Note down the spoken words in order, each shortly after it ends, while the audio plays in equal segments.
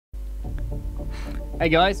Hey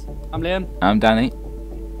guys, I'm Liam. I'm Danny.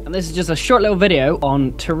 And this is just a short little video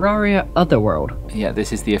on Terraria Otherworld. Yeah,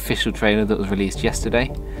 this is the official trailer that was released yesterday,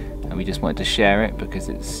 and we just wanted to share it because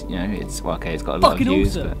it's, well, okay, it's got a lot of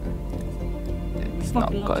views, awesome. But it's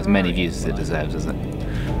not got as many views as it deserves, has it?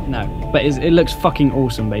 No, but it looks fucking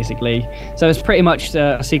awesome, basically. So it's pretty much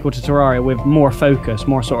a sequel to Terraria with more focus,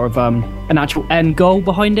 more sort of an actual end goal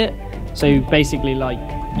behind it. So basically, like,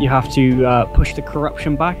 you have to push the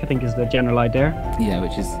corruption back, I think is the general idea. Yeah,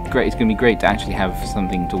 which is great. It's going to be great to actually have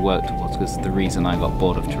something to work towards, because the reason I got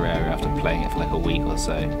bored of Terraria after playing it for like a week or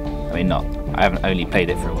so, I mean, I haven't only played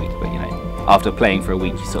it for a week, but after playing for a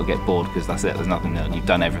week you sort of get bored because that's it, there's nothing there, you've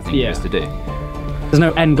done everything there is to do. There's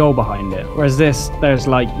no end goal behind it, whereas this, there's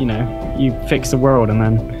like, you fix the world and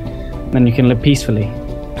then you can live peacefully.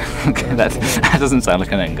 Okay, that doesn't sound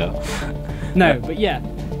like an end goal. No, but yeah.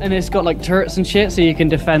 And it's got like turrets and shit, so you can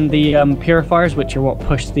defend the purifiers, which are what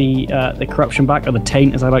push the corruption back, or the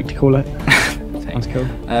taint, as I like to call it. Sounds cool.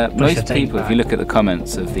 Most people, if you look at the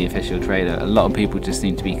comments of the official trailer, a lot of people just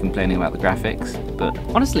seem to be complaining about the graphics. But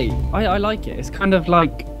honestly, I like it. It's kind of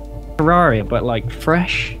like Terraria, but like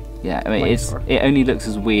fresh. Yeah, I mean, it only looks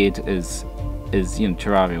as weird as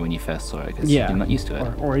Terraria when you first saw it, because you're not used to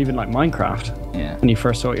it. Or even like Minecraft. Yeah. When you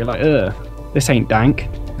first saw it, you're like, ugh, this ain't dank.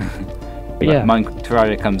 But yeah,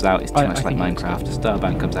 Terraria comes out, it's too much like Minecraft.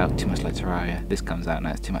 Starbound comes out, too much like Terraria. This comes out, now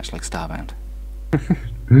it's too much like Starbound.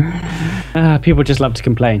 People just love to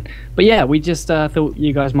complain. But yeah, we just thought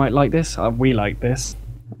you guys might like this. We like this.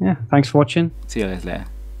 Yeah, thanks for watching. See you guys later.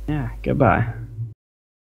 Yeah, goodbye.